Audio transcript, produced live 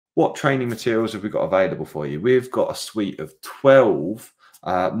What training materials have we got available for you? We've got a suite of 12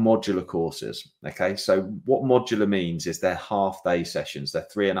 modular courses. Okay, so what modular means is they're half-day sessions. They're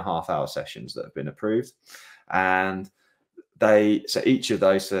 3.5-hour sessions that have been approved, and so each of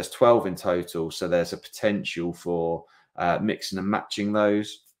those, so there's 12 in total. So there's a potential for mixing and matching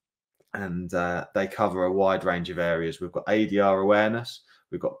those, and they cover a wide range of areas. We've got ADR awareness,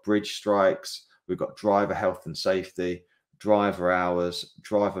 we've got bridge strikes, we've got driver health and safety, driver hours,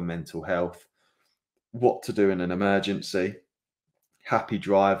 driver mental health, what to do in an emergency, happy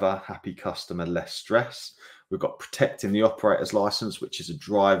driver, happy customer, less stress. We've got protecting the operator's license, which is a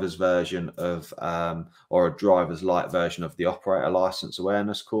driver's version of, or a driver's light version of the operator license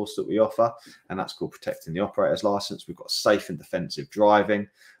awareness course that we offer. And that's called protecting the operator's license. We've got safe and defensive driving.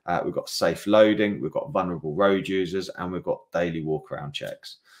 We've got safe loading. We've got vulnerable road users, and we've got daily walk around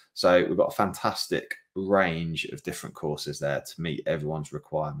checks. So we've got a fantastic range of different courses there to meet everyone's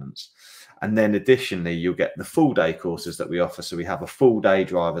requirements. And then additionally, you'll get the full day courses that we offer. So we have a full day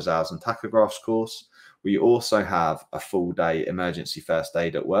driver's hours and tachographs course. We also have a full day emergency first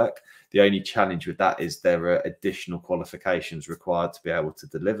aid at work. The only challenge with that is there are additional qualifications required to be able to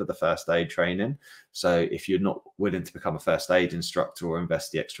deliver the first aid training. So if you're not willing to become a first aid instructor or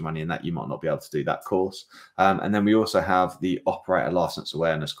invest the extra money in that, you might not be able to do that course. And then we also have the operator license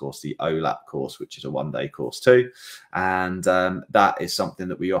awareness course, the OLAP course, which is a one-day course too. And that is something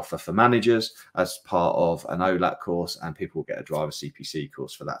that we offer for managers as part of an OLAP course, and people will get a Driver CPC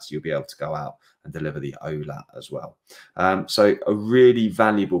course for that. So you'll be able to go out and deliver the OLAP as well. So a really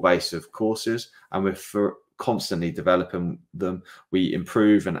valuable base of courses, and we're constantly developing them. We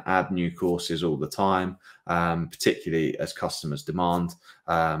improve and add new courses all the time, particularly as customers demand.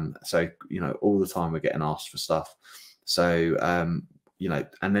 So, all the time we're getting asked for stuff. So,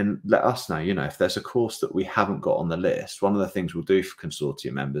 and then let us know, if there's a course that we haven't got on the list. One of the things we'll do for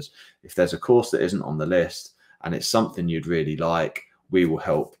consortium members, if there's a course that isn't on the list and it's something you'd really like, we will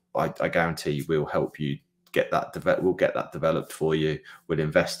help. I guarantee you we'll help you get that we'll get that developed for you. We'll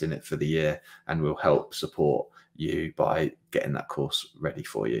invest in it for the year, and we'll help support you by getting that course ready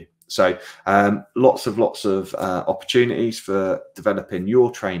for you. So lots of opportunities for developing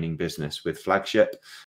your training business with Flagship.